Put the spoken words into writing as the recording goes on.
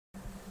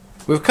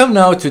We've come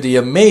now to the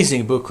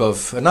amazing book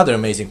of another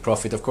amazing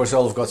prophet. Of course,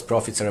 all of God's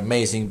prophets are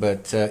amazing,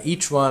 but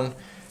each one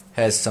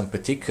has some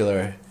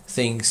particular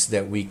things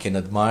that we can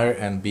admire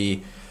and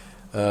be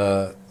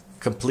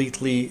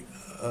completely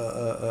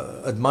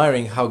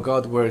admiring how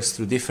God works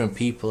through different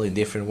people in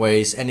different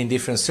ways and in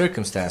different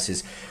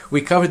circumstances. We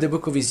covered the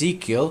book of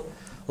Ezekiel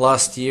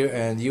last year,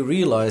 and you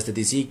realize that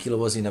Ezekiel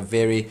was in a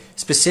very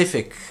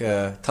specific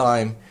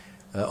time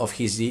of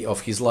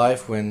his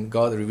life when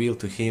God revealed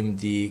to him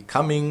the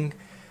coming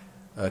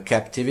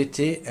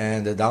captivity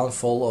and the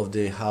downfall of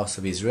the house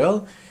of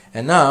Israel.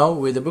 And now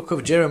with the book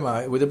of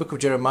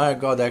Jeremiah,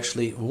 God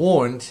actually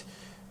warned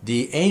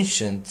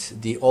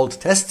the Old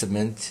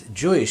Testament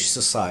Jewish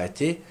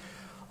society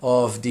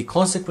of the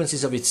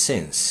consequences of its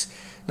sins.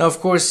 Now, of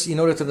course, in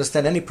order to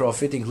understand any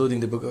prophet,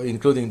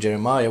 including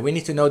Jeremiah, we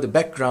need to know the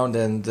background,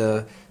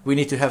 and we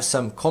need to have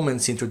some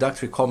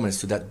introductory comments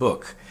to that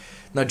book.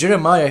 Now,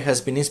 Jeremiah has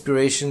been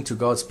inspiration to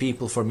God's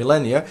people for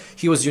millennia.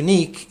 He was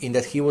unique in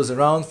that he was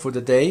around for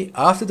the day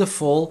after the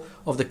fall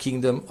of the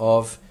kingdom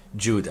of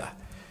Judah.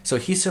 So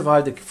he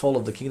survived the fall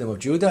of the kingdom of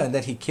Judah, and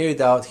then he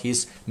carried out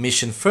his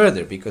mission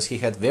further because he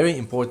had very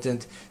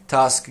important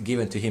task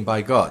given to him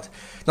by God.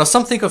 Now,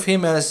 some think of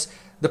him as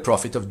the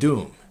prophet of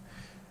doom.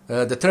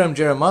 The term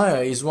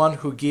Jeremiah is one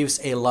who gives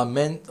a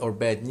lament or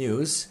bad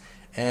news,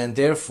 and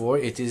therefore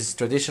it is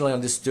traditionally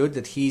understood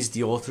that he is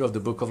the author of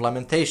the book of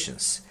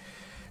Lamentations.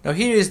 Now,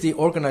 here is the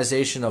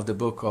organization of the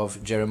book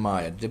of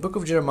Jeremiah. The book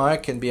of Jeremiah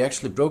can be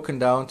actually broken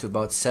down to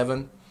about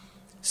seven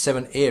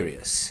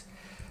areas.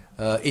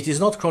 It is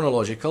not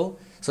chronological,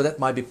 so that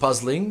might be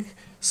puzzling.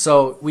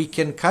 So we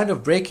can kind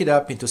of break it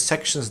up into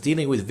sections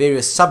dealing with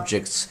various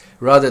subjects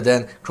rather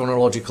than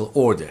chronological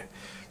order.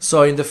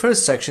 So in the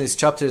first section, it's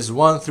chapters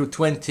 1 through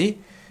 20.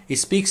 It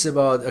speaks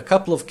about a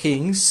couple of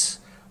kings.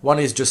 One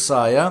is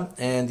Josiah,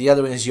 and the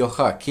other one is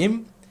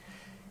Joachim,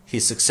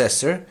 his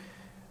successor.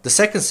 The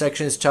second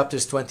section is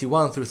chapters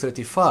 21 through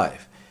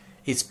 35.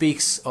 It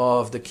speaks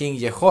of the king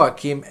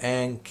Jehoiakim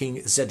and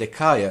King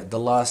Zedekiah, the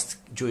last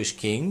Jewish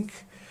king.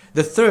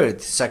 The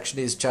third section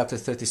is chapter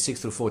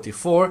 36 through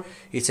 44.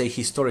 It's a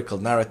historical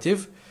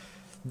narrative.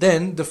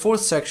 Then the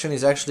fourth section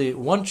is actually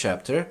one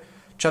chapter,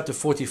 chapter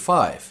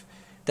 45.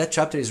 That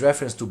chapter is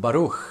reference to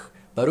Baruch.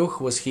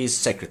 Baruch was his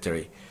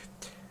secretary.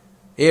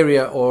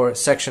 Area or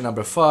section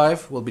number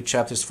 5 will be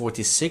chapters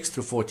 46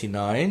 through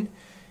 49.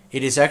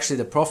 It is actually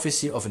the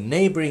prophecy of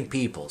neighboring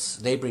peoples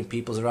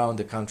around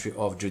the country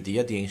of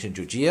Judea, the ancient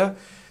Judea.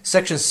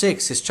 Section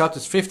 6 is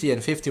chapters 50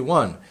 and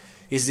 51.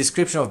 Is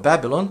description of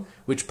Babylon,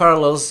 which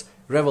parallels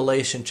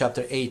Revelation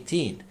chapter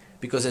 18.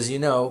 Because as you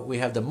know, we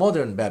have the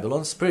modern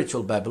Babylon,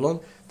 spiritual Babylon,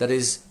 that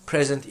is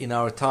present in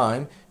our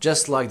time,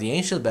 just like the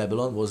ancient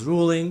Babylon was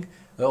ruling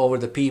over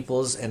the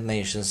peoples and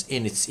nations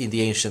in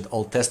the ancient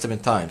Old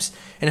Testament times.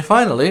 And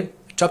finally,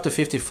 chapter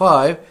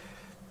 55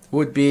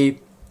 would be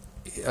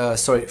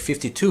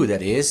 52,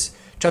 that is.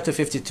 Chapter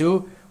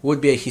 52 would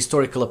be a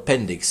historical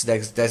appendix.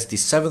 That's the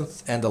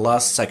seventh and the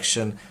last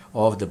section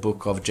of the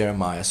book of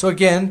Jeremiah. So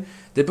again,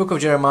 the book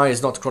of Jeremiah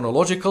is not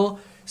chronological,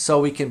 so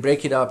we can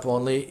break it up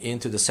only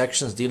into the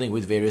sections dealing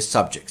with various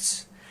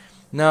subjects.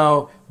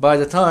 Now, by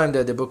the time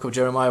that the book of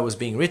Jeremiah was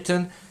being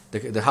written,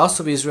 the house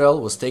of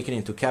Israel was taken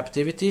into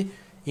captivity.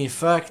 In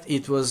fact,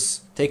 it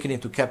was taken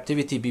into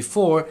captivity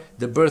before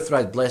the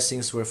birthright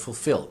blessings were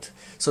fulfilled.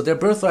 So their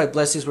birthright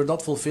blessings were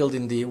not fulfilled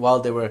while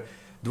they were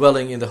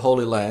dwelling in the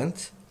Holy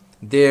Land.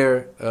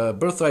 Their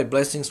birthright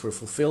blessings were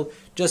fulfilled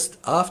just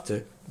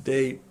after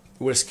they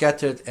were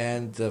scattered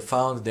and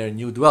found their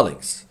new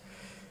dwellings.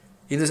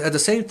 At the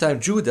same time,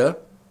 Judah,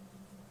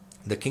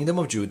 the kingdom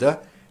of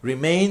Judah,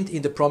 remained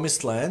in the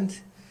promised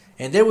land,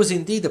 and there was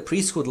indeed a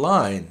priesthood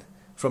line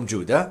from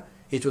Judah.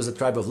 It was the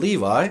tribe of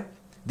Levi,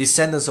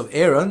 descendants of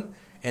Aaron,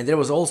 and there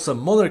was also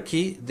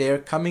monarchy there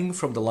coming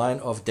from the line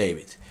of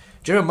David.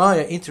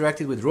 Jeremiah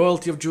interacted with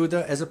royalty of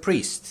Judah as a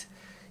priest.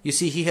 You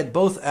see, he had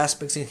both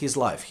aspects in his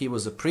life. He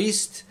was a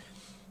priest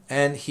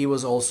and he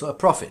was also a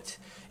prophet.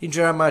 In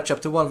Jeremiah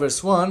chapter 1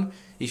 verse 1,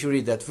 if you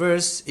read that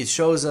verse, it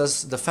shows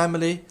us the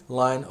family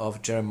line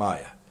of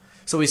Jeremiah.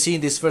 So we see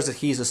in this verse that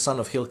he is the son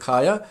of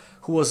Hilkiah,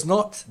 who was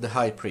not the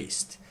high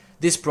priest.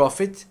 This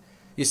prophet,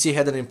 you see,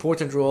 had an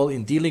important role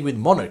in dealing with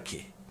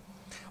monarchy.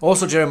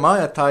 Also,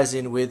 Jeremiah ties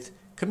in with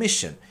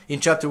commission. In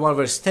chapter 1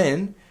 verse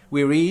 10,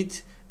 we read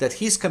that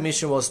his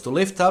commission was to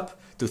lift up,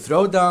 to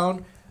throw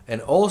down,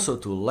 and also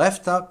to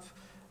lift up,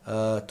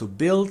 to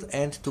build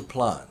and to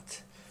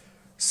plant.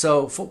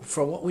 So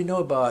from what we know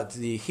about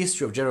the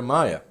history of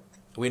Jeremiah,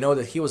 we know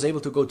that he was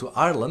able to go to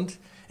Ireland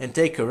and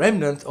take a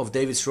remnant of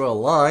David's royal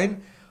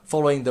line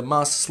following the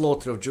mass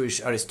slaughter of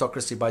Jewish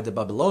aristocracy by the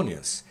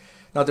Babylonians.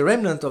 Now the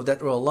remnant of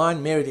that royal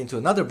line married into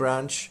another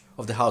branch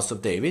of the house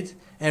of David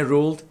and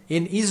ruled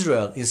in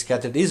Israel, in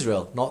scattered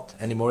Israel, not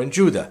anymore in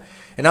Judah.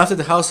 And after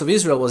the house of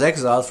Israel was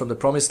exiled from the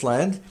promised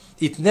land,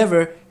 it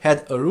never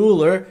had a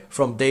ruler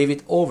from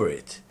David over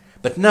it.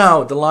 But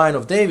now the line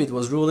of David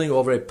was ruling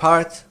over a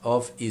part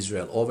of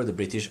Israel, over the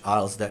British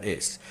Isles, that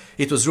is.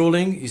 It was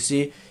ruling, you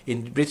see,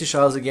 in British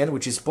Isles again,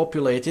 which is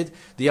populated.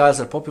 The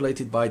Isles are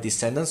populated by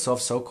descendants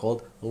of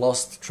so-called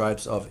lost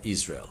tribes of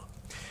Israel.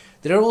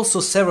 There are also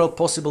several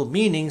possible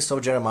meanings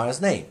of Jeremiah's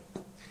name.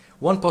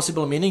 One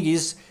possible meaning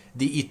is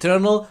the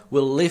eternal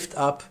will lift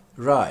up,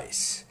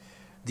 rise.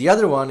 The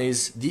other one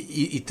is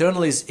the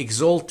eternal is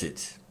exalted.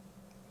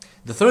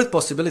 The third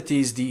possibility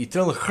is the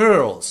eternal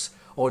hurls,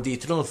 or the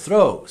eternal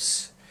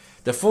throws.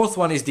 The fourth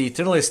one is the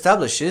eternal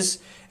establishes,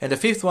 and the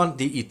fifth one,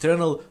 the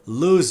eternal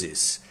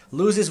loses.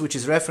 Loses, which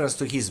is reference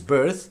to his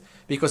birth,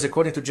 because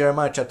according to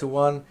Jeremiah chapter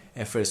 1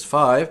 and verse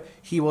 5,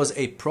 he was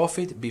a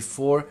prophet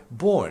before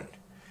born.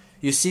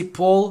 You see,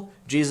 Paul,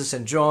 Jesus,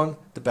 and John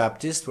the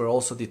Baptist were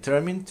also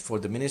determined for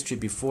the ministry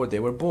before they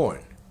were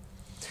born.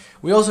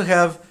 We also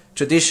have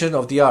tradition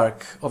of the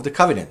Ark of the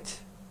Covenant.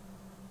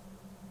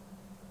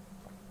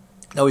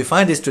 Now we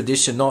find this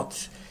tradition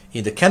not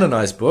in the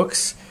canonized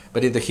books,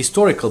 but in the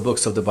historical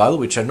books of the Bible,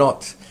 which are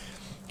not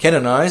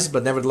canonized,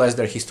 but nevertheless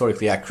they're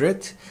historically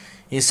accurate.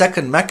 In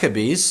 2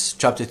 Maccabees,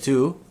 chapter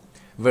 2,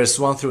 verse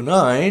 1 through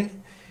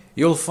 9,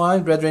 you'll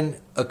find, brethren,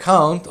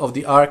 account of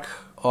the Ark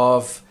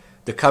of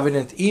the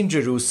Covenant in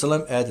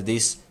Jerusalem at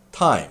this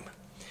time.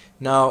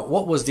 Now,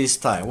 what was this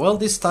time? Well,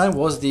 this time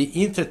was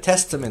the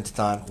intertestament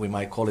time, we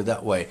might call it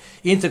that way.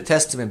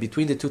 Intertestament,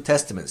 between the two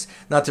testaments.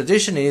 Now,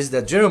 tradition is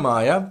that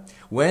Jeremiah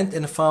went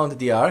and found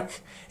the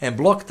ark and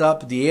blocked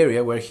up the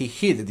area where he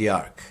hid the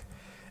ark.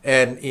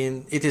 And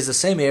it is the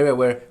same area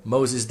where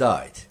Moses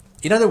died.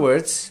 In other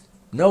words,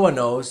 no one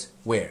knows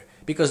where,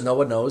 because no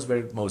one knows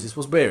where Moses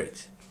was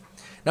buried.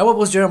 Now, what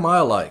was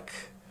Jeremiah like?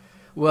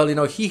 Well,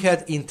 he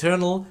had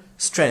internal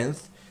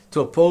strength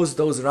to oppose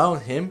those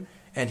around him,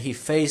 and he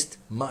faced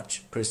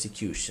much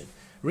persecution.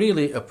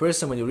 Really, a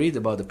person, when you read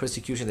about the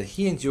persecution that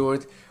he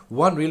endured,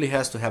 one really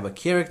has to have a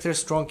character,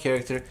 strong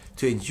character,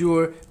 to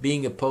endure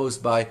being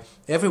opposed by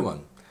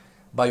everyone.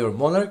 By your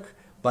monarch,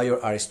 by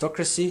your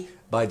aristocracy,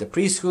 by the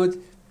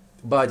priesthood,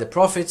 by the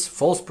prophets,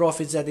 false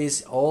prophets, that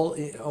is, all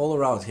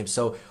around him.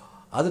 So,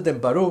 other than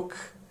Baruch,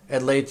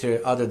 and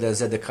later other than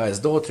Zedekiah's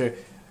daughter,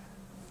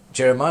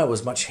 Jeremiah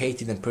was much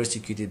hated and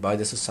persecuted by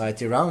the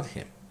society around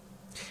him.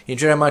 In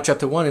Jeremiah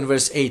chapter 1 and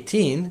verse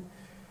 18,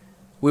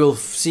 we'll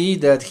see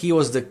that he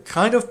was the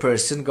kind of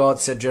person God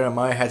said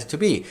Jeremiah had to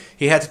be.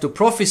 He had to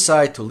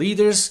prophesy to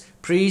leaders,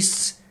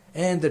 priests,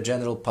 and the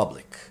general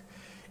public.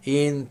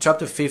 In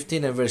chapter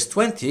 15 and verse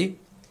 20,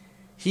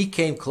 he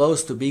came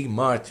close to being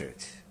martyred.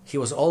 He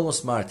was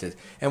almost martyred.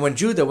 And when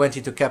Judah went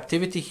into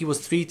captivity, he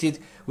was treated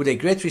with a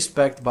great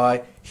respect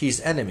by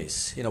his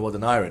enemies. What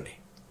an irony.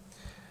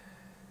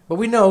 But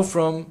we know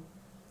from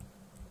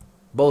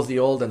both the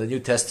Old and the New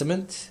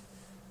Testament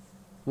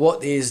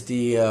what is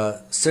the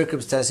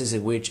circumstances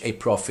in which a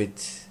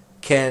prophet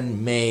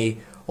can, may,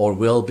 or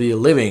will be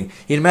living.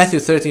 In Matthew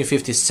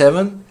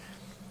 13:57,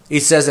 it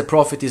says a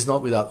prophet is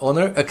not without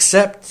honor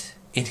except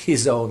in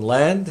his own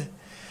land.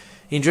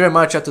 In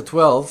Jeremiah chapter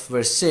 12,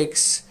 verse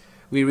 6,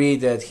 we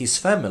read that his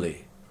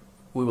family,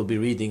 we will be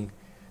reading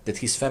that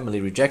his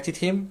family rejected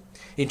him.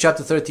 In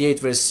chapter 38,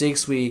 verse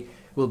 6, we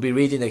will be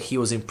reading that he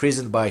was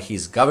imprisoned by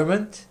his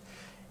government.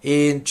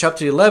 In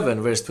chapter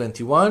 11, verse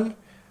 21,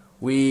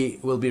 we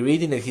will be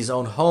reading that his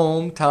own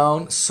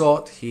hometown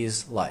sought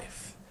his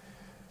life.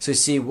 So you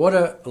see, what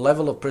a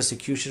level of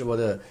persecution, what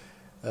a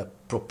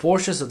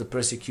proportions of the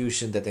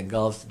persecution that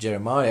engulfed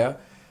Jeremiah.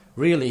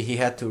 Really, he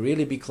had to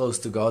really be close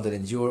to God and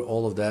endure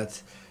all of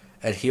that.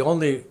 And he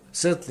only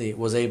certainly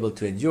was able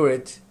to endure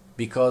it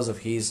because of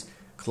his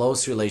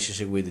close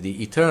relationship with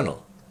the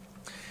Eternal.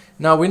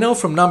 Now, we know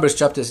from Numbers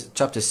chapter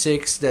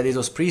 6 that it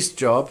was priest's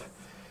job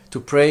to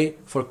pray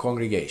for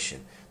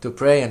congregation, to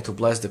pray and to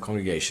bless the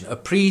congregation. A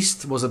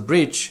priest was a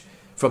bridge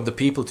from the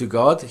people to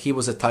God. He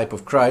was a type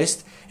of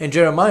Christ, and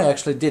Jeremiah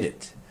actually did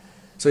it.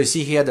 So you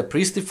see, he had a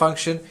priestly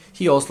function.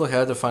 He also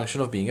had the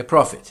function of being a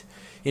prophet.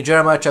 In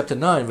Jeremiah chapter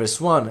 9, verse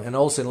 1, and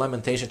also in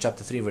Lamentation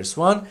chapter 3, verse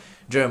 1,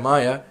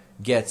 Jeremiah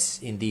gets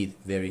indeed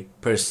very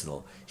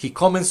personal. He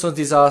comments on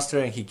disaster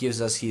and he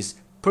gives us his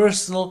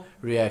personal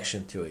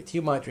reaction to it.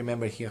 You might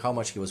remember here how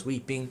much he was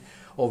weeping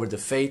over the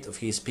fate of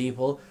his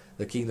people,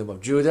 the kingdom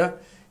of Judah.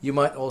 You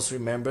might also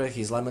remember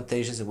his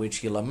lamentations in which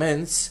he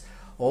laments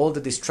all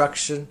the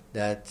destruction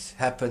that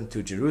happened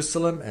to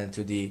Jerusalem and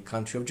to the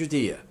country of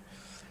Judea.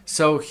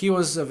 So he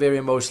was a very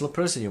emotional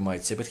person, you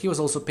might say, but he was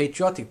also a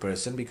patriotic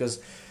person because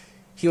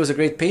he was a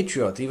great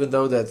patriot, even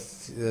though that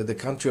the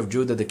country of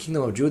Judah, the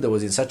kingdom of Judah,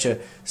 was in such a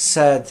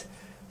sad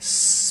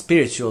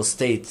spiritual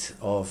state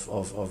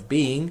of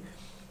being.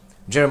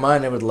 Jeremiah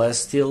nevertheless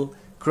still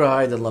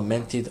cried and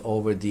lamented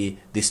over the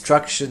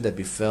destruction that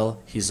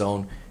befell his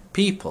own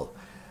people.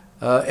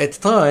 At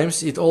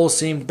times it all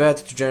seemed bad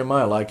to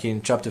Jeremiah, like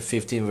in chapter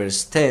 15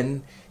 verse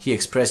 10 he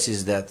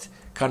expresses that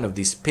kind of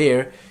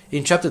despair.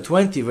 In chapter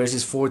 20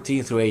 verses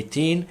 14 through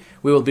 18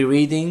 we will be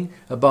reading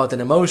about an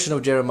emotion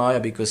of Jeremiah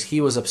because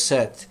he was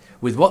upset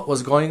with what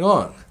was going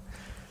on.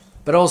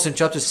 But also in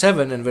chapter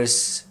 7 and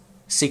verse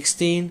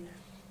 16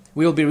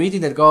 we will be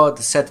reading that God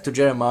said to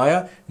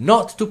Jeremiah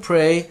not to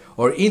pray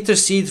or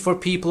intercede for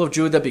people of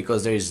Judah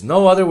because there is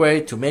no other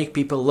way to make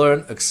people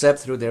learn except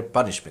through their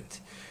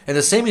punishment. And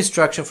the same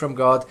instruction from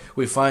God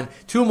we find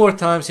 2 more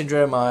times in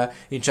Jeremiah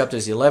in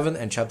chapters 11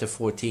 and chapter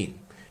 14.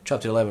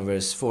 Chapter 11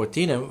 verse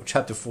 14 and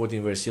chapter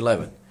 14 verse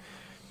 11.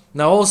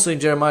 Now also in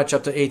Jeremiah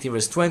chapter 18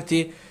 verse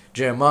 20,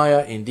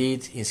 Jeremiah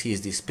indeed in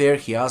his despair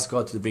he asked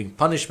God to bring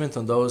punishment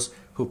on those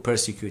who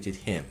persecuted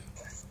him.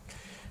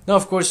 Now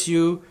of course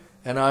you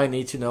and I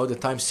need to know the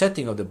time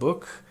setting of the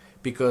book,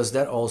 because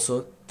that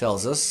also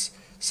tells us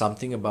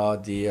something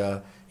about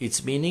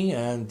its meaning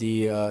and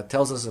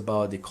tells us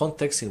about the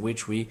context in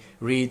which we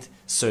read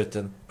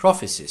certain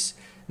prophecies.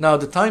 Now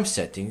the time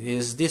setting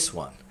is this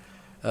one.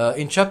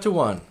 In chapter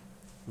 1,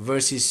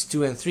 verses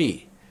 2 and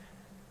 3,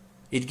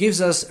 it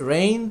gives us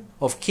reign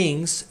of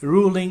kings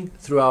ruling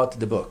throughout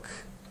the book.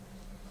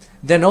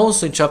 Then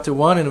also in chapter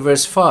 1 and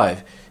verse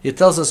 5, it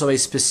tells us of a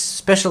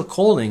special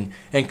calling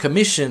and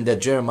commission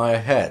that Jeremiah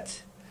had.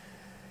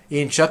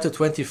 In chapter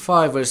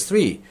 25 verse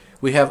 3,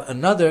 we have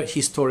another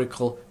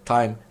historical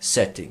time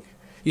setting.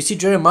 You see,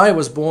 Jeremiah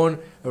was born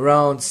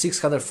around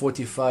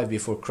 645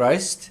 before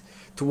Christ,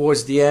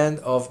 towards the end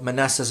of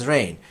Manasseh's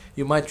reign.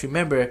 You might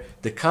remember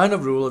the kind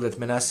of ruler that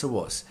Manasseh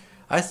was.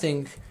 I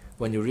think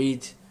when you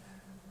read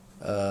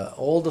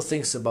all the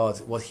things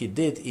about what he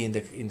did in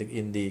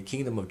the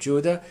kingdom of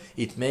Judah,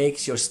 it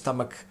makes your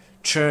stomach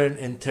churn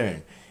and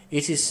turn.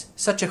 It is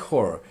such a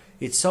horror.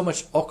 It's so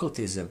much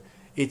occultism.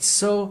 It's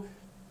so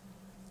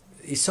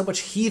much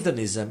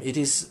heathenism. It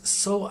is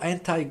so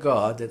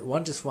anti-God that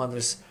one just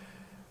wonders,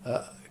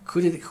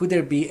 could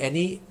there be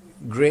any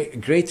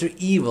greater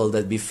evil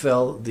that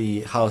befell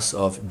the house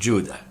of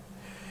Judah?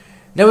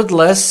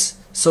 Nevertheless,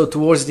 so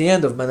towards the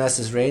end of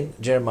Manasseh's reign,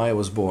 Jeremiah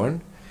was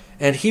born,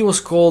 and he was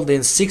called in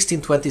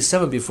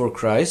 1627 before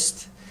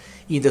Christ,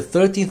 in the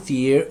 13th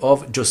year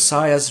of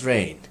Josiah's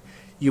reign.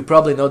 You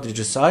probably know that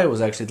Josiah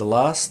was actually the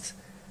last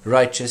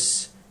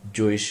righteous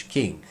Jewish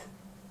king.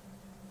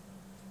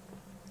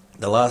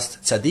 The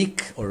last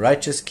tzaddik or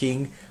righteous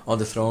king on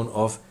the throne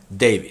of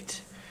David.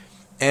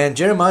 And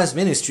Jeremiah's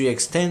ministry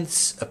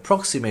extends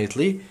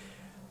approximately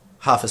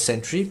half a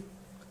century,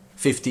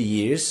 50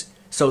 years,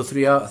 so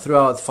throughout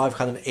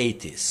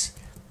 580s,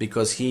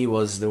 because he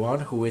was the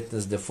one who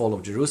witnessed the fall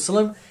of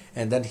Jerusalem,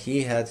 and then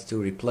he had to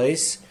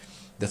replace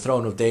the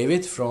throne of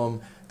David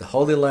from the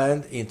Holy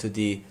Land into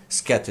the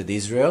scattered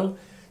Israel.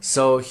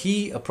 So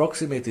he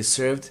approximately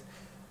served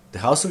the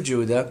house of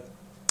Judah,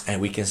 and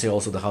we can say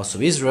also the house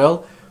of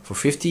Israel, for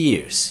 50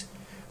 years.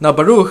 Now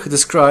Baruch, the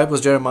scribe,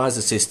 was Jeremiah's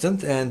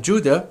assistant, and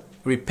Judah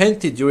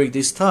repented during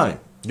this time,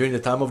 during the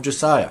time of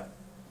Josiah.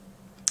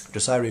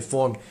 Josiah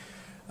reformed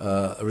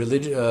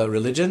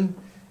religion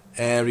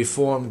and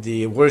reformed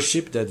the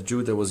worship that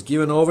Judah was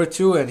given over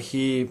to, and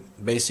he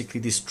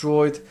basically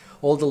destroyed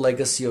all the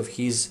legacy of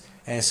his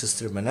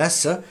ancestor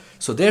Manasseh.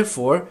 So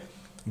therefore,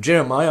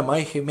 Jeremiah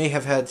may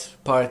have had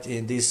part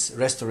in this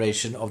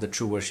restoration of the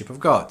true worship of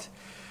God.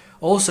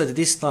 Also at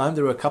this time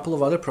there were a couple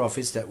of other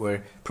prophets that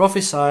were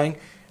prophesying.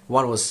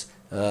 One was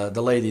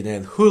the lady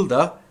named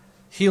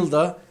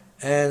Hilda,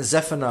 and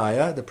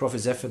Zephaniah, the prophet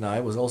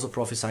Zephaniah, was also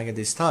prophesying at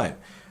this time.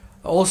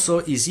 Also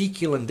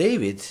Ezekiel and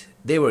David,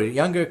 they were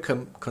younger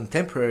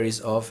contemporaries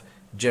of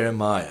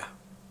Jeremiah,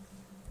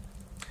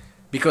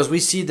 because we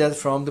see that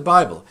from the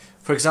Bible.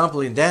 For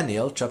example, in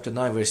Daniel chapter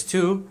 9 verse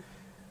 2,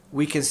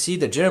 we can see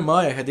that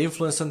Jeremiah had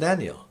influence on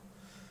Daniel,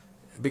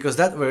 because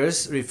that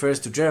verse refers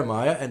to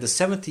Jeremiah and the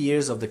 70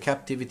 years of the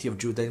captivity of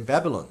Judah in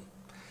Babylon.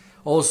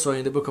 Also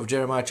in the book of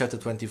Jeremiah chapter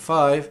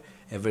 25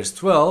 and verse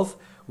 12,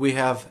 we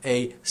have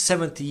a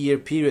 70-year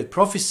period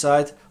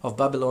prophesied of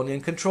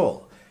Babylonian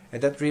control.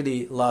 And that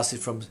really lasted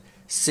from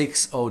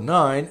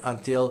 609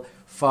 until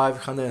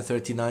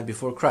 539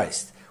 before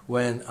Christ,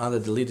 when under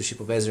the leadership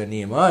of Ezra and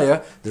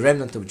Nehemiah, the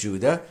remnant of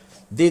Judah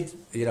did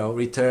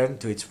return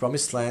to its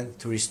promised land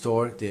to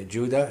restore the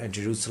Judah and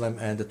Jerusalem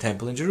and the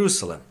temple in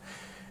Jerusalem.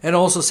 And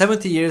also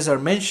 70 years are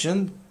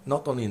mentioned,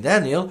 not only in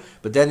Daniel,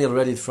 but Daniel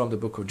read it from the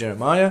book of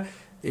Jeremiah.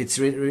 It's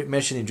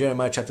mentioned in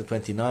Jeremiah chapter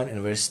 29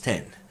 and verse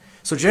 10.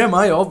 So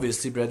Jeremiah,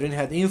 obviously, brethren,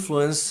 had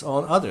influence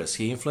on others.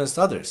 He influenced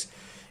others.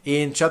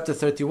 In chapter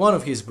 31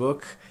 of his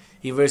book,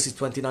 in verses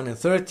 29 and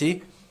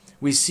 30,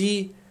 we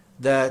see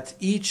that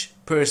each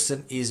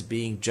person is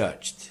being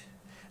judged.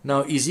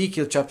 Now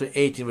Ezekiel chapter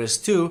 18 verse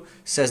 2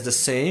 says the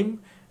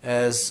same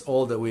as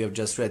all that we have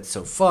just read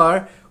so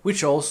far,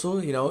 which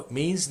also,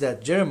 means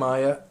that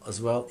Jeremiah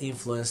as well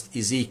influenced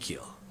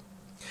Ezekiel.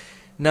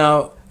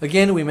 Now,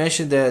 again, we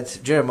mentioned that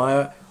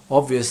Jeremiah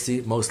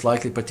obviously most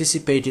likely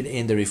participated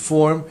in the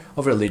reform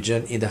of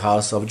religion in the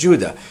house of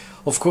Judah.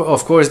 Of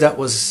course, that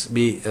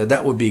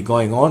would be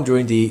going on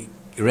during the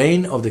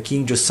reign of the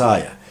king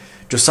Josiah.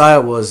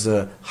 Josiah was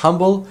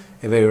humble,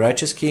 a very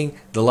righteous king,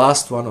 the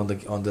last one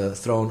on the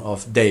throne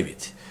of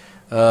David.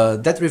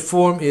 That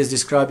reform is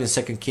described in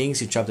 2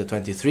 Kings in chapter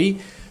 23.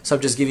 So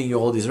I'm just giving you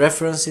all these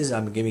references.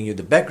 I'm giving you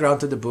the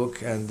background to the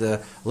book, and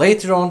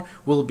later on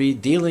we'll be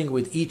dealing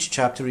with each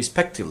chapter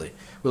respectively.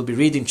 We'll be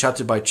reading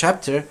chapter by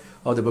chapter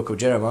of the book of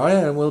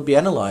Jeremiah, and we'll be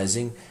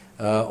analyzing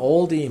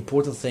all the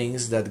important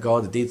things that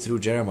God did through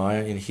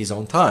Jeremiah in his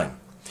own time.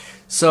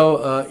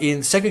 So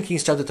in 2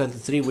 Kings chapter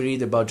 23 we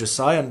read about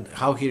Josiah and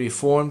how he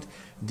reformed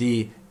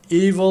the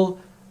evil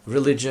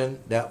religion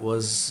that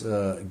was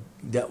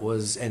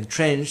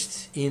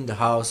entrenched in the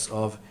house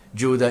of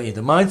Judah, in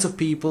the minds of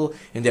people,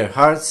 in their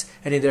hearts,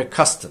 and in their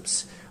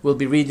customs. We'll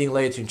be reading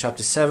later in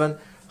chapter 7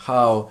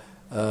 how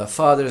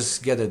fathers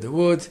gather the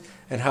wood,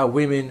 and how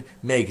women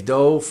make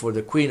dough for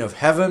the Queen of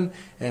Heaven,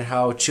 and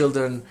how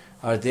children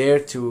are there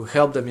to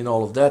help them in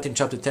all of that. In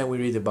chapter 10 we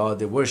read about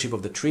the worship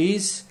of the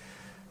trees,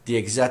 the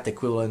exact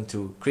equivalent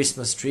to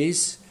Christmas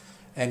trees,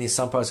 and in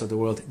some parts of the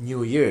world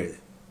New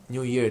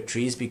Year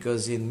trees,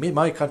 because in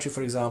my country,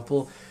 for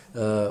example,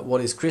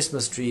 what is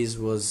Christmas trees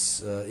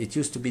was it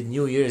used to be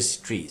New Year's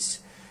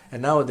trees,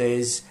 and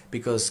nowadays,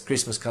 because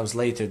Christmas comes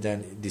later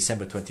than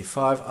December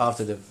 25,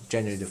 after the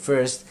January the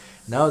 1st,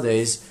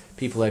 nowadays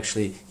people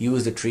actually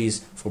use the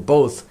trees for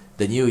both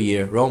the New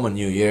Year, Roman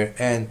New Year,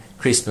 and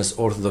Christmas,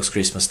 Orthodox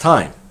Christmas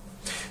time.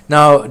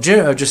 Now,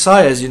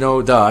 Josiah, as you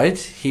know, died.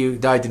 He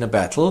died in a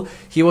battle.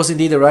 He was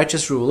indeed a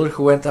righteous ruler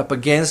who went up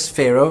against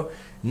Pharaoh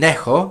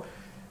Necho,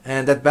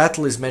 and that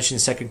battle is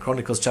mentioned in 2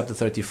 Chronicles chapter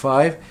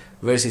 35,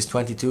 verses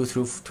 22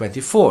 through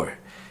 24.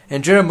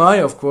 And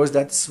Jeremiah, of course,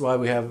 that's why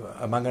we have,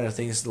 among other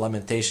things,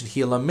 lamentation.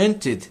 He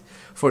lamented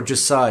for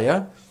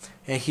Josiah,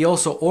 and he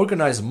also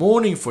organized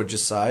mourning for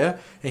Josiah,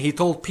 and he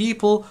told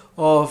people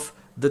of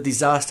the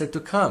disaster to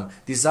come.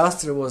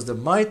 Disaster was the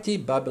mighty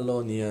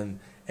Babylonian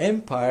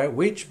Empire,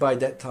 which by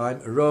that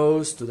time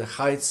rose to the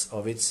heights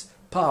of its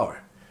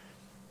power.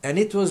 And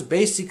it was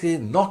basically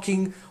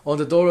knocking on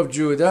the door of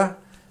Judah,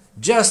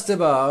 just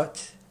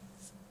about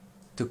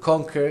to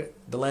conquer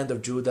the land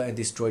of Judah and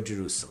destroy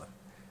Jerusalem.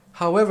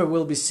 However,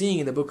 we'll be seeing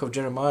in the book of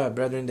Jeremiah,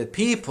 brethren, that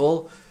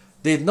people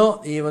did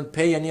not even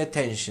pay any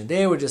attention.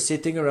 They were just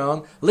sitting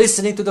around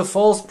listening to the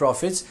false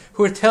prophets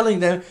who were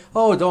telling them,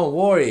 oh, don't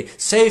worry,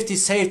 safety,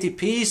 safety,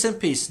 peace and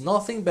peace.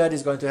 Nothing bad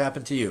is going to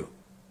happen to you.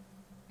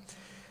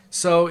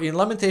 So in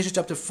Lamentation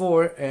chapter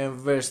 4 and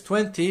verse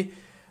 20,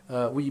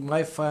 we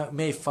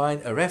may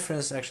find a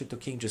reference actually to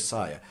King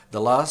Josiah,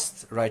 the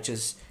last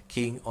righteous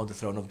king on the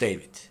throne of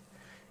David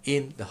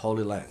in the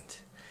Holy Land.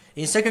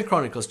 In 2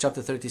 Chronicles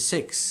chapter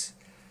 36,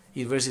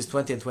 in verses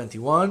 20 and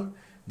 21,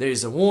 there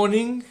is a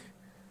warning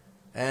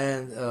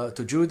and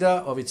to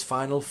Judah of its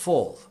final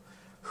fall.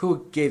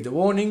 Who gave the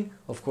warning?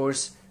 Of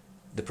course,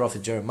 the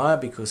prophet Jeremiah,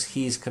 because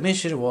his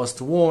commission was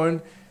to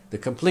warn the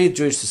complete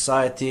Jewish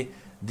society,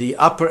 the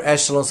upper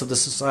echelons of the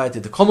society,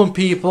 the common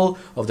people,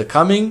 of the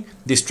coming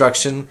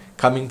destruction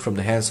coming from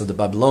the hands of the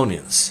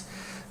Babylonians.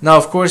 Now,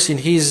 of course, in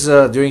his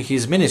during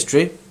his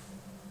ministry,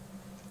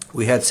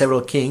 we had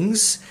several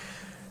kings.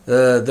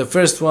 The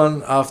first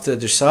one after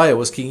Josiah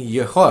was King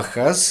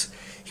Jehoahaz.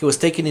 He was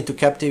taken into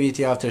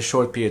captivity after a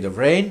short period of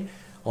reign,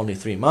 only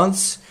 3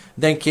 months.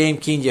 Then came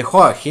King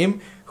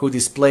Jehoiakim, who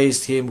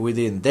displaced him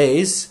within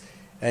days,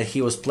 and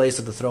he was placed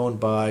on the throne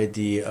by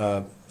the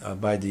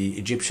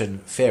Egyptian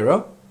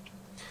Pharaoh.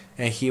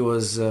 And he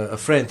was a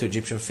friend to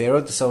Egyptian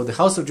Pharaoh. So the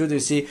house of Judah,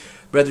 you see,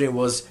 brethren,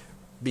 was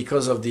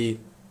because of the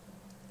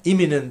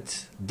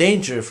imminent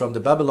danger from the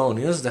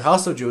Babylonians. The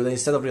house of Judah,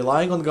 instead of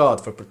relying on God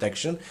for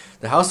protection,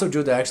 the house of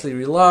Judah actually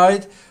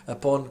relied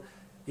upon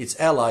its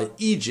ally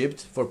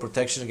Egypt for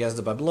protection against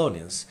the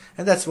Babylonians.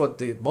 And that's what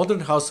the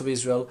modern house of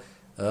Israel,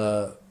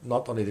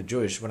 not only the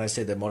Jewish, when I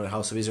say the modern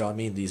house of Israel, I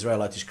mean the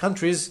Israelitish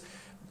countries,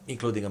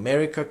 including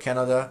America,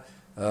 Canada,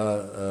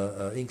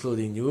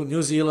 including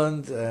New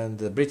Zealand and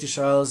the British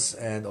Isles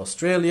and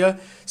Australia.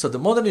 So the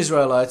modern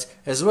Israelites,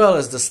 as well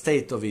as the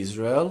state of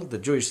Israel, the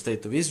Jewish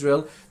state of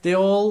Israel, they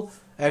all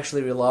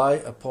actually rely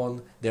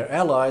upon their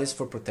allies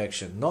for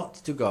protection, not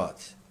to God.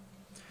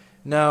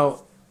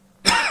 Now,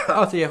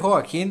 after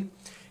Jehoiakim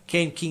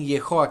came King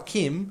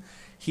Jehoiakim.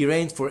 He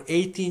reigned for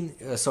 11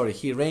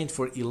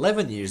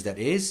 years, that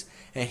is,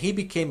 and he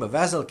became a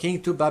vassal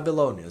king to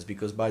Babylonians,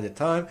 because by the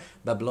time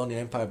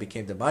Babylonian Empire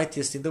became the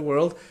mightiest in the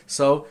world,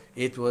 so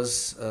it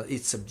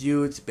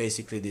subdued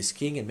basically this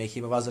king and made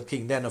him a vassal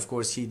king. Then, of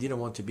course, he didn't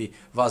want to be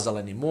vassal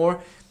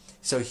anymore,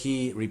 so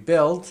he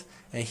rebelled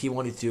and he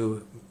wanted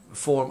to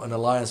form an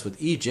alliance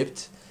with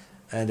Egypt,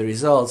 and the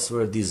results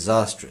were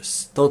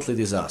disastrous, totally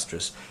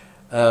disastrous.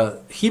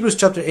 Hebrews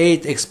chapter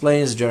 8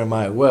 explains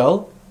Jeremiah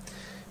well,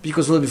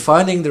 because we'll be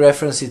finding the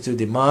references to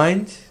the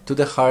mind, to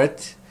the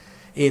heart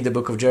in the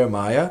book of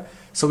Jeremiah.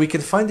 So we can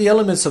find the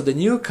elements of the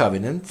new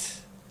covenant.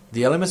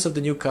 The elements of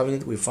the new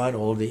covenant we find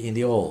only in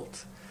the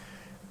old.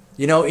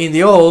 You know, in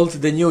the old,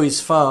 the new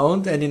is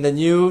found, and in the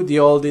new, the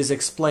old is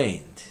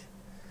explained.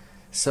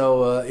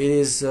 So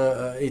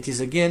it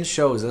is again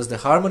shows us the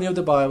harmony of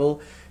the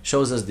Bible,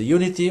 shows us the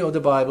unity of the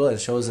Bible,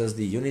 and shows us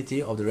the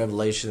unity of the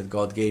revelation that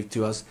God gave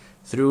to us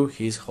through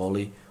His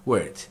holy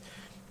word.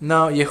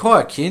 Now,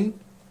 Jehoiakim,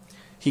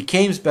 he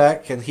came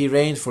back and he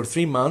reigned for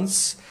 3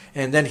 months,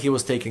 and then he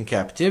was taken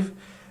captive.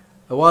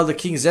 While the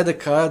king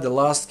Zedekiah, the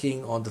last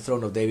king on the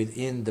throne of David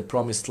in the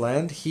promised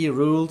land, he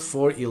ruled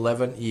for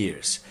 11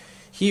 years.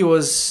 He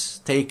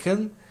was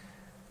taken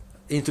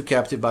into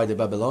captivity by the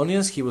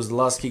Babylonians. He was the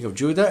last king of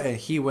Judah, and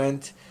he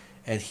went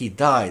and he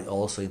died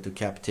also into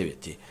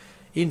captivity.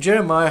 In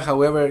Jeremiah,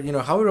 however,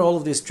 however all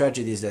of these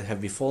tragedies that have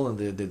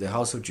befallen the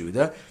house of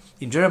Judah,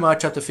 in Jeremiah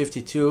chapter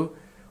 52,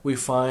 we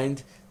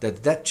find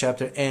that that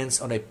chapter ends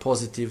on a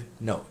positive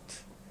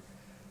note.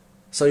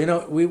 So,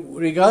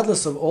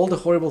 regardless of all the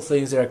horrible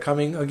things that are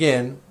coming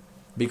again,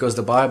 because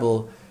the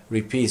Bible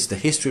repeats, the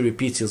history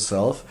repeats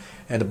itself,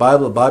 and the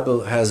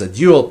Bible has a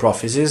dual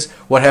prophecies.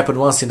 What happened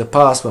once in the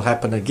past will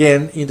happen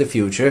again in the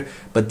future,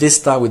 but this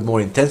time with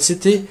more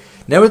intensity.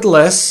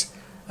 Nevertheless,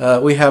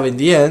 we have in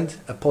the end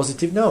a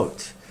positive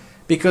note.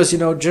 Because,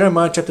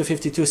 Jeremiah chapter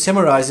 52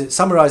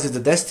 summarizes the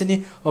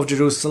destiny of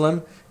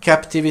Jerusalem,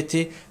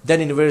 captivity.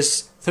 Then in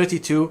verse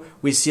 32,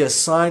 we see a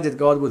sign that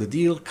God would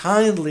deal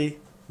kindly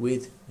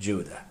with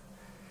Judah.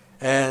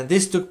 And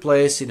this took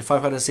place in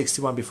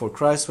 561 before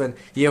Christ, when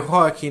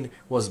Jehoiakim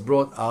was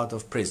brought out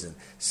of prison.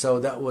 So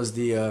that was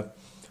the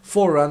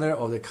forerunner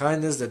of the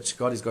kindness that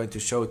God is going to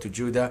show to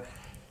Judah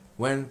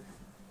when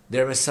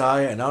their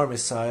Messiah and our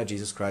Messiah,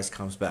 Jesus Christ,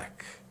 comes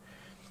back.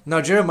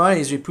 Now Jeremiah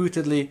is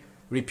reputedly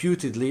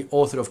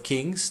author of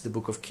Kings, the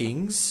book of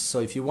Kings. So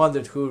if you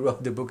wondered who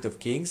wrote the book of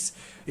Kings,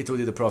 it would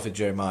be the prophet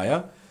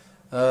Jeremiah.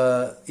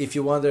 If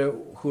you wonder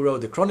who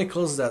wrote the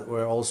Chronicles, that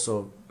were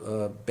also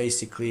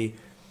basically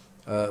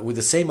with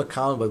the same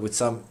account but with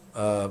some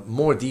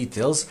more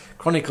details.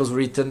 Chronicles were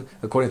written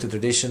according to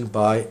tradition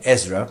by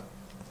Ezra.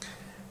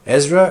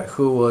 Ezra,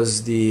 who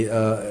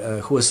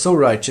was so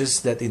righteous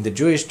that in the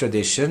Jewish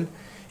tradition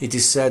it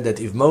is said that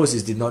if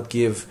Moses did not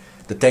give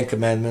the Ten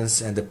Commandments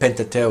and the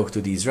Pentateuch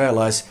to the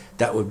Israelites,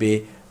 that would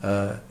be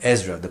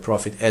Ezra, the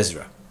prophet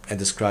Ezra, and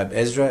the scribe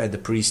Ezra and the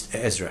priest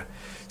Ezra.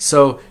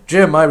 So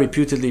Jeremiah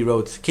reputedly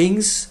wrote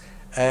Kings,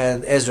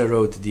 and Ezra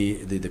wrote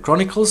the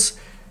Chronicles.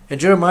 And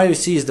Jeremiah, you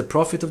see, is the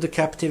prophet of the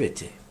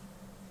captivity,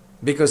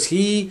 because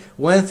he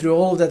went through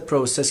all of that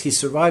process. He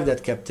survived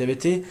that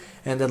captivity,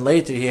 and then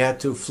later he had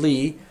to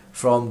flee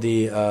from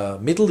the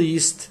Middle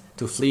East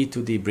to flee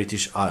to the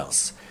British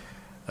Isles.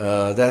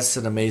 That's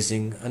an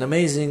amazing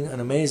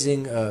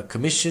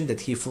commission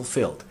that he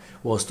fulfilled,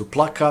 was to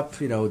pluck up,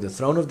 the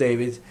throne of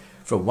David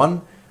from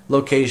one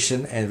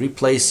location and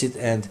replace it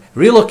and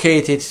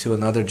relocate it to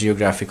another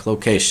geographic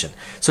location.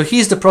 So he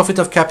is the prophet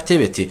of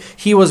captivity.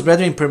 He was,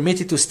 brethren,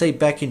 permitted to stay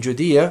back in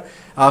Judea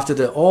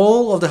after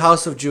all of the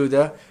house of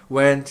Judah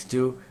went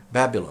to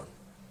Babylon.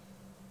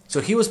 So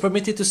he was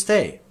permitted to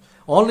stay.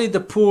 Only the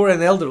poor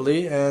and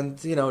elderly and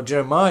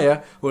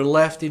Jeremiah were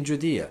left in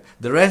Judea.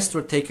 The rest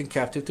were taken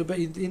captive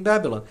in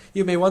Babylon.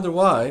 You may wonder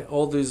why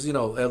all these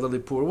elderly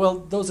poor. Well,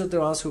 those are the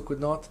ones who could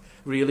not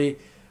really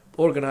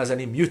organize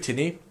any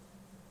mutiny.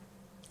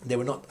 They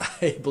were not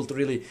able to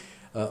really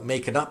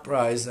make an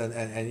uprising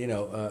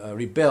and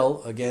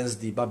rebel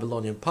against the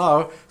Babylonian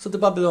power. So the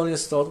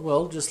Babylonians thought,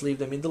 well, just leave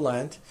them in the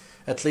land.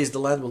 At least the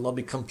land will not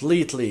be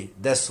completely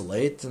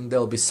desolate, and there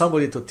will be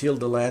somebody to till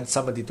the land,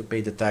 somebody to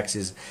pay the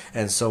taxes,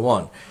 and so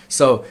on.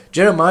 So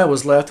Jeremiah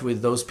was left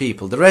with those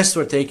people. The rest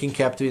were taken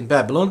captive in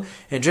Babylon,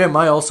 and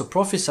Jeremiah also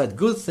prophesied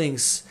good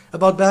things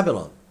about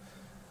Babylon.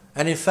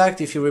 And in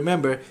fact, if you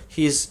remember,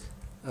 his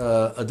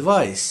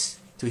advice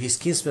to his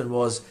kinsmen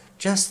was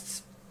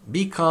just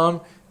be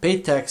calm,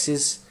 pay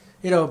taxes,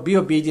 be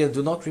obedient,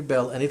 do not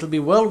rebel, and it will be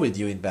well with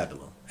you in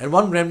Babylon. And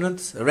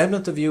a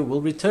remnant of you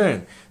will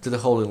return to the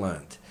Holy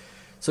Land.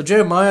 So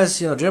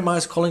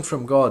Jeremiah's calling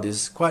from God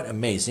is quite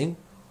amazing.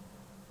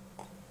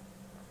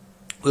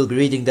 We'll be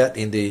reading that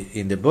in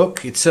the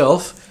book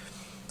itself,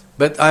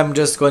 but I'm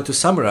just going to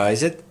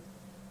summarize it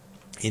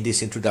in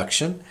this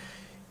introduction.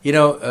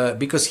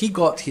 Because he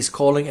got his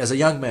calling as a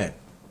young man.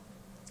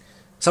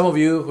 Some of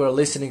you who are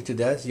listening to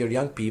that, you're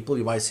young people,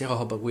 you might say,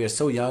 oh, but we are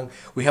so young,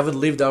 we haven't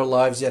lived our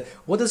lives yet.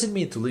 What does it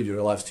mean to live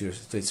your life to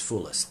its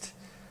fullest?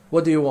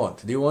 What do you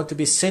want? Do you want to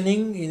be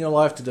sinning in your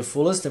life to the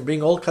fullest and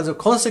bring all kinds of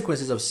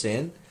consequences of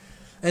sin,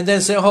 and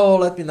then say, oh,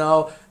 let me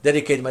now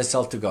dedicate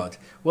myself to God?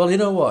 Well, you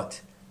know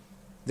what?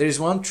 There is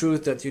one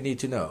truth that you need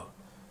to know.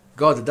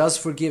 God does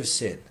forgive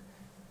sin,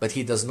 but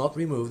He does not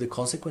remove the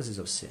consequences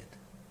of sin.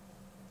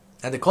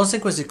 And the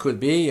consequences could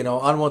be,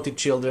 unwanted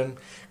children.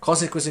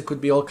 Consequences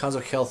could be all kinds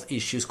of health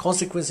issues.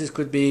 Consequences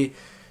could be,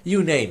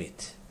 you name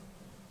it.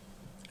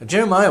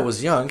 Jeremiah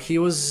was young. He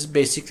was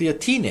basically a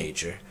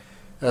teenager.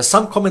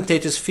 Some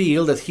commentators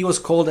feel that he was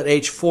called at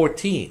age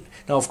 14.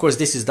 Now, of course,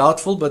 this is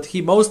doubtful, but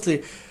he most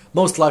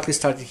likely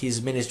started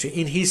his ministry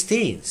in his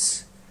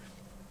teens.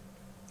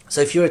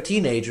 So if you're a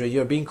teenager and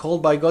you're being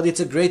called by God,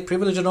 it's a great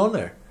privilege and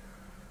honor.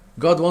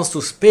 God wants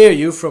to spare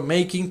you from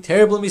making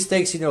terrible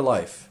mistakes in your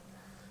life.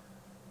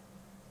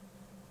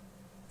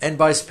 And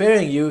by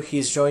sparing you, He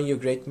is showing you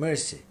great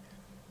mercy.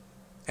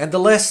 And the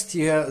less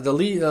you have,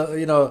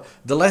 the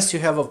less you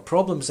have of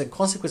problems and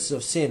consequences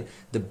of sin,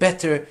 the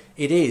better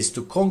it is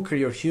to conquer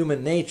your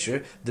human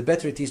nature. The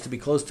better it is to be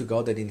close to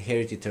God and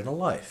inherit eternal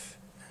life.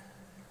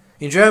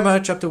 In Jeremiah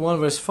chapter 1,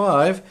 verse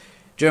 5,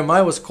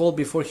 Jeremiah was called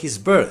before his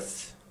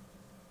birth.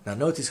 Now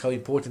notice how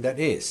important that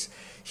is.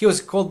 He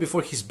was called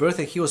before his birth,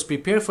 and he was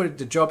prepared for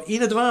the job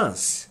in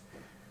advance.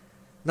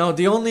 Now,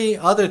 the only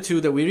other two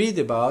that we read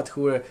about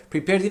who were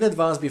prepared in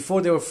advance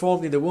before they were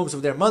formed in the wombs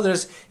of their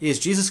mothers is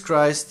Jesus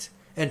Christ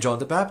and John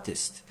the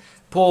Baptist.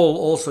 Paul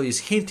also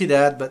is hinted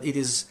at, but it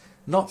is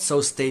not so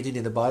stated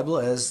in the Bible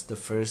as the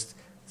first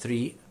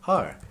three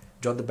are.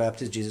 John the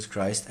Baptist, Jesus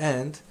Christ,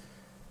 and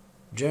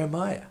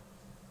Jeremiah.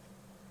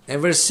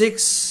 And verse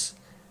 6,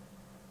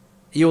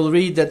 you will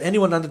read that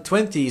anyone under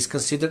 20 is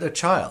considered a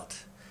child.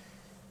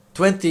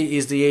 20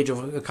 is the age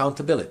of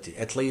accountability.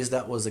 At least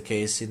that was the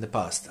case in the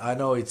past. I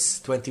know it's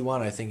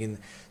 21, I think, in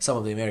some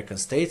of the American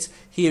states.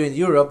 Here in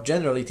Europe,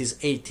 generally it is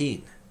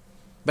 18.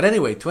 But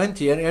anyway,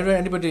 20, and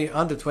anybody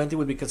under 20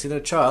 would be considered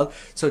a child.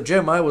 So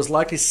Jeremiah was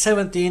likely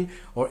 17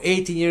 or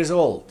 18 years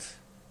old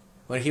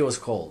when he was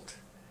called.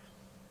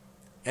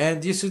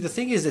 And you see, the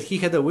thing is that he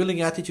had a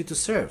willing attitude to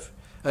serve,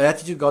 an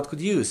attitude God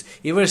could use.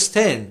 In verse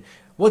 10,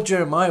 what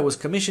Jeremiah was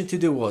commissioned to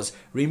do was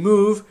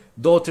remove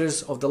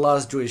daughters of the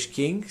last Jewish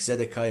king,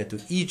 Zedekiah,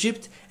 to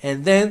Egypt,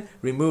 and then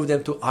remove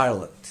them to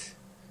Ireland.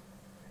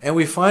 And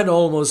we find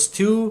almost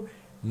two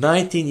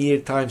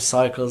 19-year time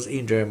cycles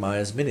in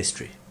Jeremiah's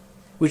ministry,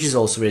 which is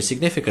also very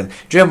significant.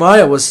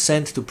 Jeremiah was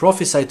sent to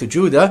prophesy to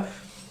Judah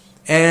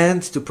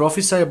and to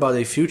prophesy about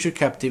a future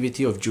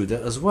captivity of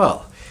Judah as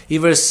well.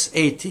 In verse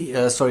 18,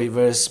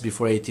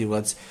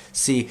 let's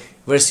see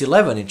verse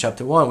 11 in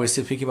chapter 1. We're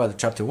still speaking about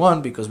chapter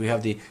 1 because we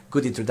have the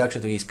good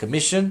introduction to his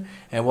commission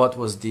and what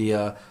was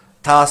the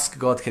task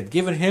God had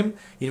given him.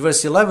 In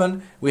verse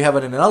 11, we have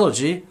an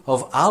analogy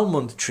of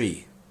almond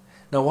tree.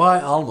 Now, why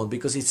almond?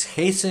 Because it's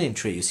hastening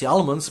tree. You see,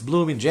 almonds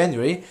bloom in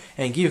January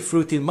and give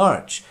fruit in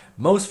March.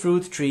 Most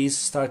fruit trees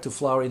start to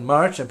flower in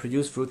March and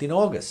produce fruit in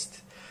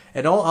August.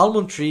 And all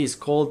almond tree is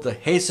called the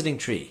hastening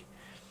tree.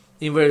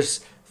 In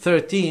verse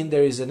 13,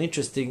 there is an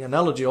interesting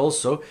analogy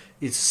also.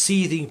 It's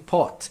seething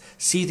pot.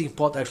 Seething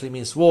pot actually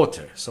means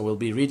water. So we'll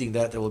be reading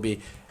that and we'll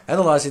be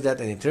analyzing that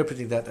and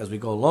interpreting that as we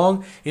go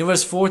along. In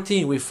verse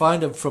 14, we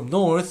find that from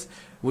north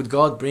would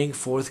God bring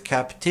forth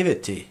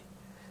captivity.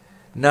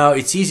 Now,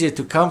 it's easier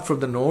to come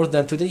from the north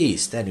than to the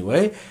east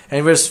anyway. And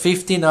in verse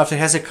 15, after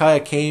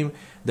Hezekiah came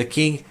the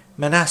king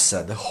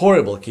Manasseh, the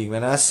horrible king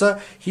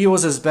Manasseh. He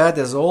was as bad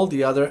as all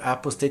the other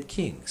apostate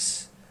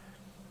kings.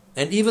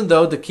 And even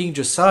though the king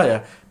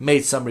Josiah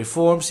made some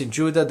reforms in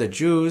Judah, the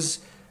Jews,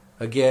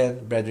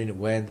 again, brethren,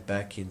 went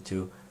back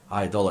into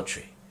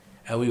idolatry.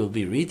 And we will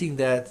be reading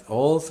that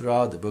all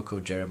throughout the book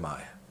of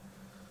Jeremiah.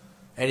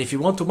 And if you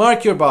want to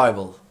mark your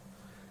Bible,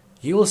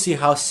 you will see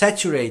how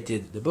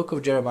saturated the book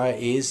of Jeremiah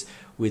is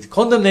with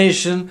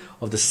condemnation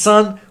of the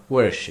sun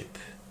worship.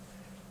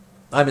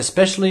 I'm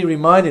especially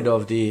reminded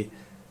of the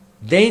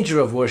danger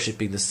of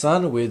worshipping the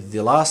sun with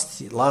the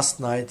last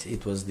night.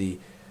 It was the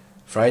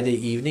Friday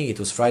evening, it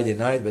was Friday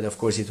night, but of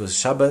course it was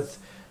Shabbat.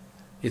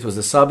 It was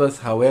the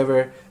Sabbath.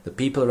 However, the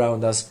people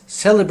around us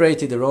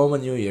celebrated the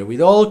Roman New Year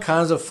with all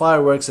kinds of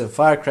fireworks and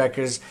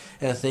firecrackers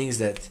and things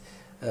that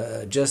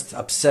just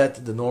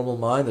upset the normal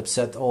mind,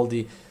 upset all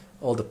the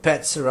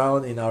pets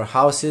around in our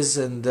houses,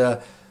 and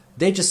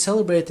they just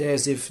celebrate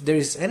as if there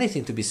is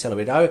anything to be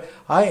celebrated.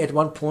 I at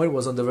one point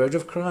was on the verge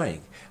of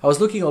crying. I was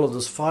looking at all of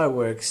those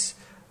fireworks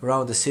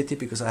around the city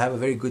because I have a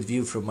very good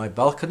view from my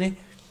balcony,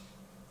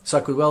 so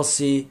I could well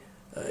see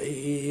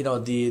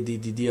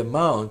the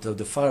amount of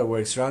the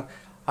fireworks around.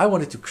 I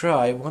wanted to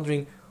cry,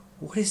 wondering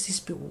what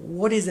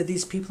is that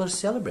these people are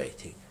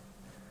celebrating.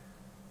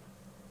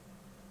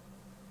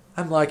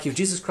 I'm like, if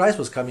Jesus Christ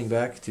was coming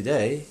back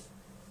today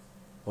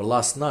or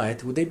last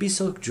night, would they be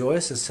so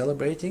joyous and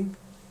celebrating?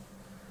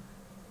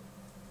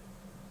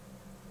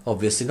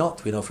 Obviously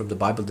not. We know from the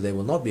Bible that they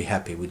will not be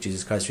happy with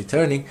Jesus Christ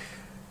returning.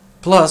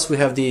 Plus, we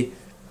have the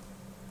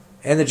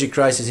energy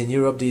crisis in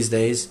Europe these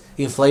days.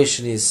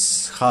 Inflation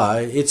is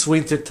high. It's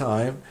winter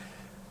time.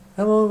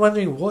 I'm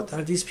wondering, what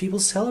are these people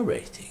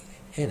celebrating?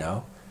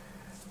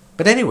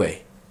 But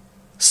anyway,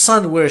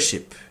 sun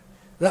worship.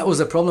 That was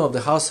the problem of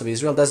the house of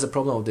Israel. That's the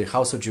problem of the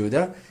house of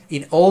Judah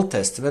in Old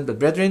Testament. But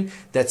brethren,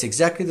 that's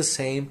exactly the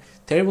same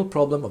terrible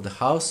problem of the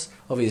house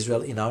of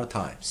Israel in our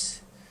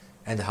times.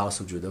 And the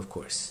house of Judah, of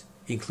course,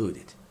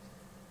 included.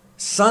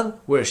 Sun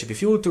worship.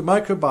 If you were to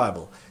mark your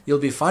Bible, you'll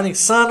be finding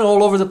sun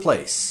all over the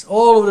place.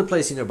 All over the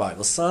place in your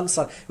Bible. Sun.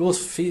 We'll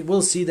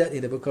see that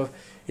in the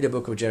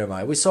book of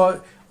Jeremiah. We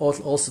saw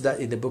also that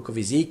in the book of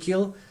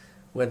Ezekiel,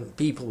 when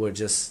people were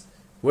just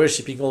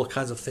worshipping all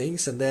kinds of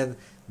things, and then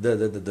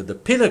the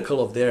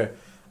pinnacle of their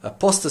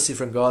apostasy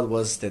from God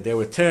was that they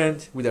were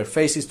turned with their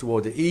faces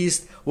toward the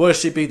east,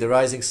 worshipping the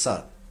rising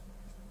sun.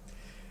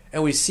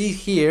 And we see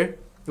here,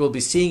 we'll be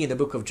seeing in the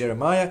book of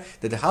Jeremiah,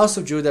 that the house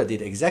of Judah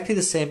did exactly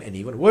the same and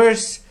even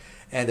worse.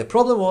 And the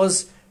problem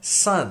was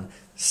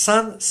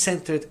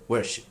sun-centered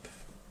worship.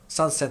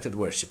 Sun-centered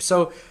worship.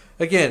 So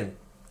again,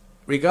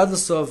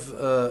 regardless of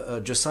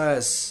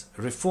Josiah's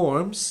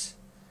reforms,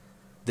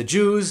 the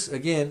Jews,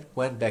 again,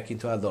 went back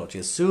into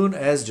idolatry. As soon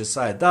as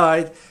Josiah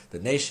died, the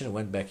nation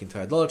went back into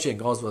idolatry, and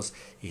God was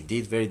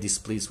indeed very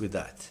displeased with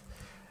that.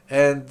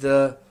 And,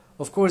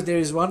 of course, there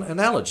is one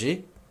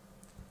analogy,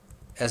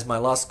 as my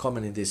last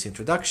comment in this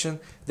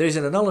introduction. There is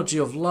an analogy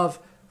of love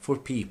for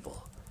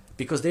people,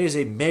 because there is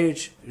a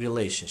marriage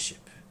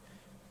relationship.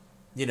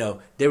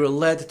 they were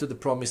led to the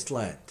promised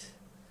land.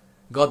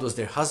 God was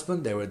their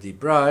husband, they were the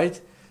bride,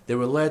 they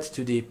were led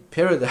to the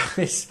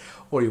paradise,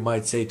 or you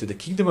might say to the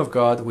kingdom of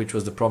God, which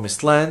was the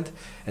promised land,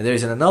 and there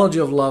is an analogy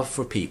of love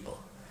for people.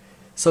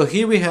 So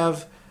here we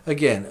have,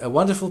 again, a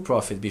wonderful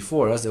prophet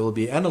before us that we'll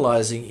be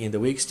analyzing in the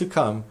weeks to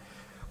come.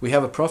 We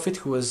have a prophet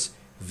who was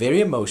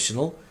very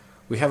emotional.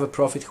 We have a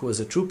prophet who was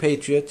a true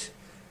patriot.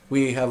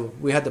 We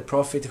had the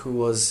prophet who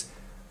was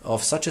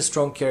of such a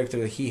strong character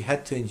that he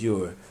had to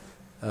endure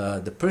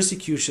the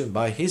persecution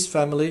by his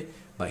family,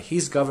 by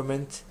his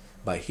government,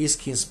 by his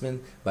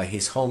kinsmen, by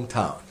his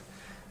hometown.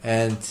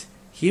 And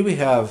here we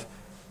have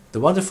the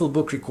wonderful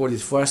book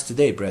recorded for us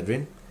today,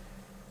 brethren,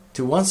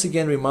 to once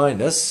again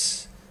remind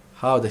us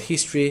how the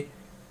history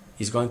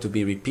is going to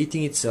be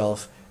repeating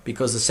itself,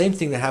 because the same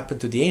thing that happened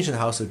to the ancient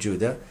house of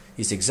Judah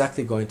is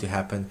exactly going to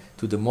happen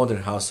to the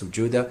modern house of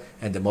Judah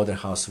and the modern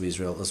house of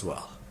Israel as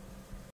well.